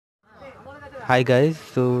Hi guys,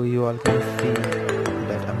 so you all can see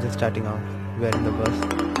that I'm just starting out. We're in the bus,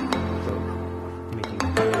 so meeting.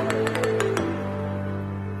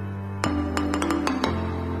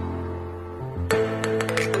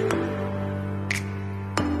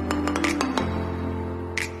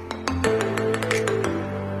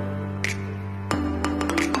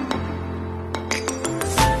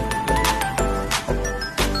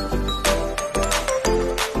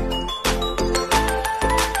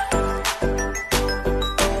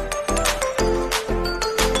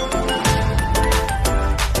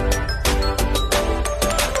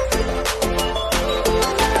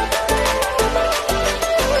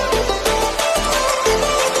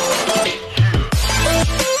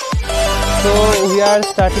 So we are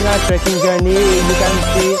starting our trekking journey. You can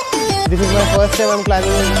see this is my first time I'm climbing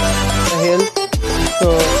a hill.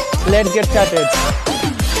 So let's get started.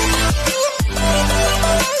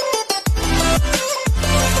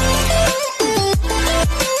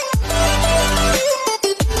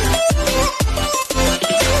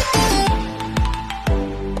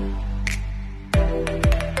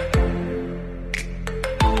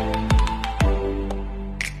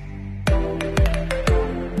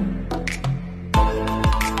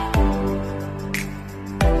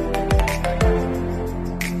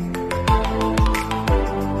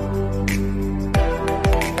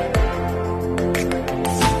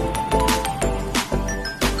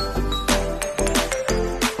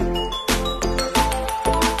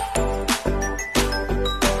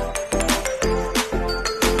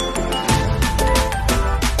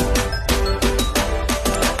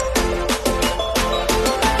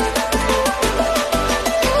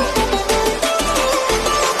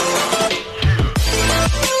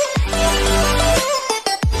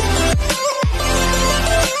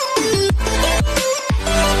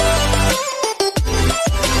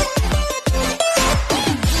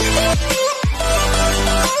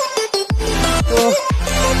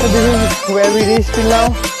 So this is where we reached till now.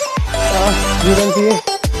 You can see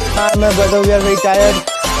I and my brother, we are very tired.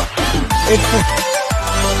 It's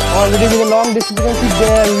already been a long distance. You can see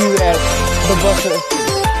there we were, the buses.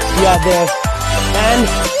 We are there. And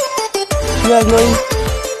we are going,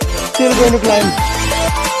 still going to climb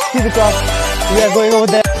to the top. We are going over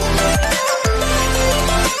there.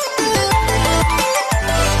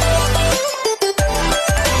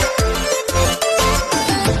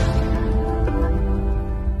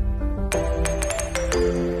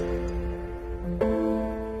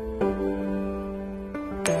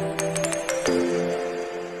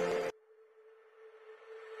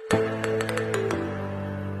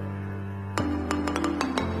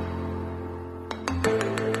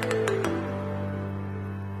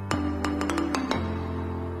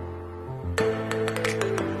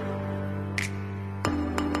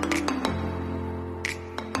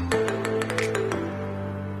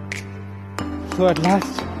 So at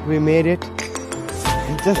last we made it.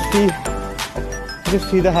 Just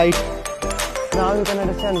see the height. Now you can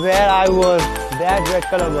understand where I was. That red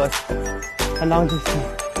color bus. And now just see.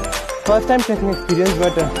 First time trekking experience,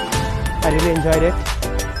 but I really enjoyed it.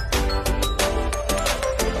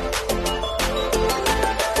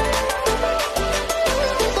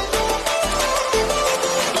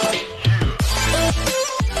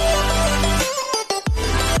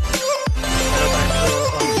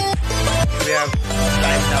 We have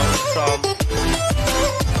climbed down from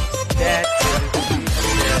that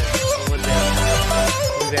over there.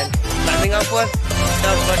 We went climbing up was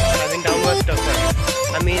tough, but climbing down was tougher.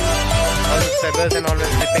 I mean, all the pebbles and all were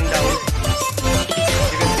slipping down.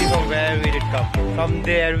 You can see from where we did come. From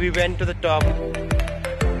there, we went to the top.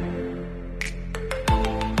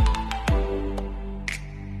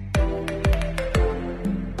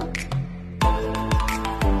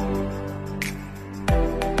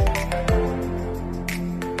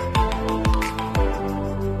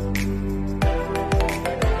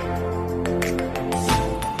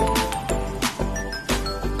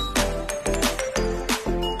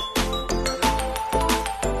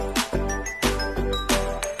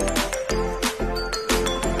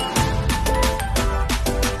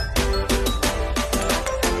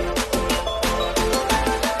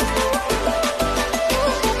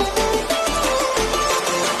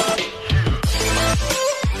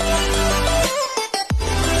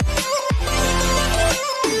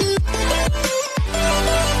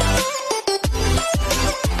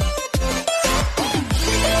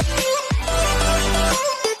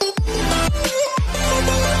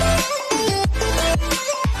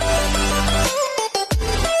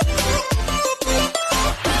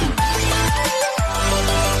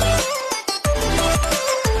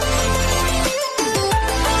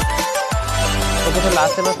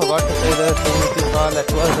 forgot to say the thing which is called, that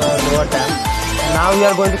was the lower dam. And now we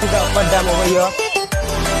are going to see the upper dam over here.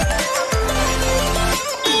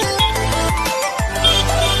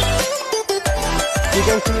 You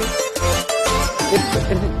can see it's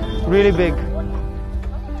really big.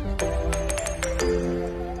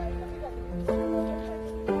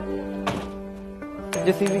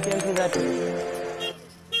 Just see, we can see that.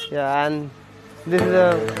 Yeah, and this is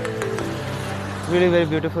a really very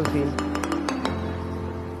beautiful scene.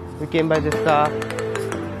 We came by this car.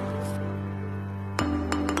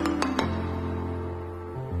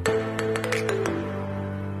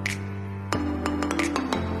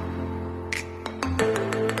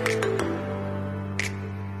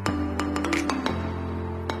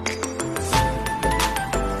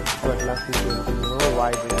 But last we came to know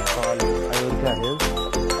why they are called Ayodhya Hills.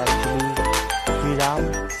 Actually, Sri Ram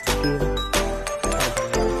came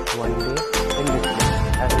one day in this place,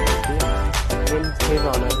 as you can see, in his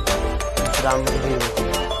honor, Ram Hills.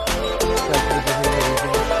 So actually this is the reason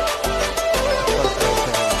it's called Ayodhya Hills.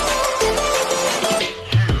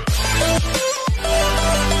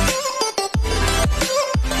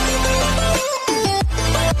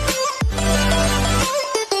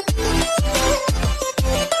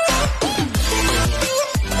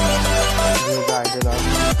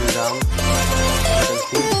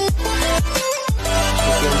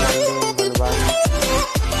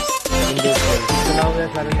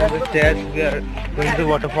 Stairs, we are going to the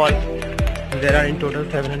waterfall. There are in total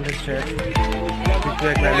 700 stairs which we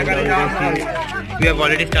are climbing down. You can see we have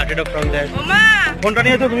already started up from there,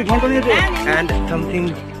 and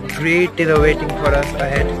something great is awaiting for us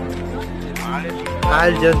ahead.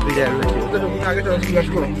 I'll just be there with you.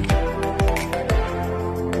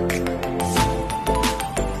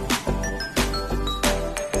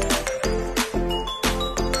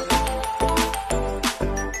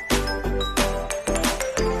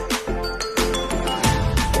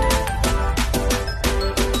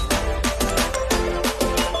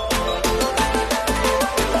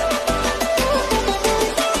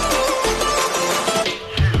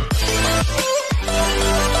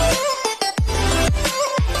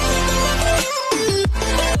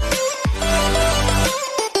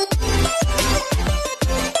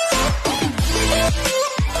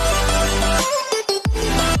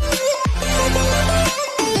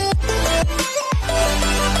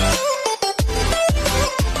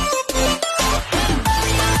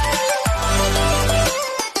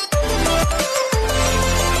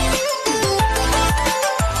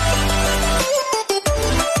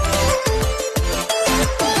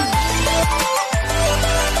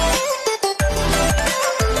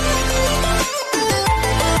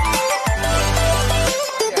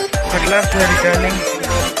 At last we are returning.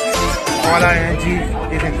 All our energy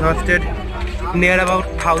is exhausted. Near about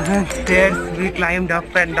 1000 stairs we climbed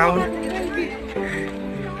up and down.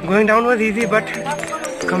 Going down was easy, but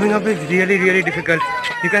coming up is really difficult.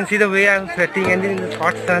 You can see the way I am sweating and in the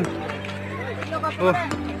hot sun. Oh,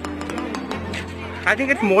 I think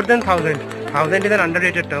it's more than 1000. 1000 is an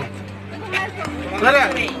underrated term.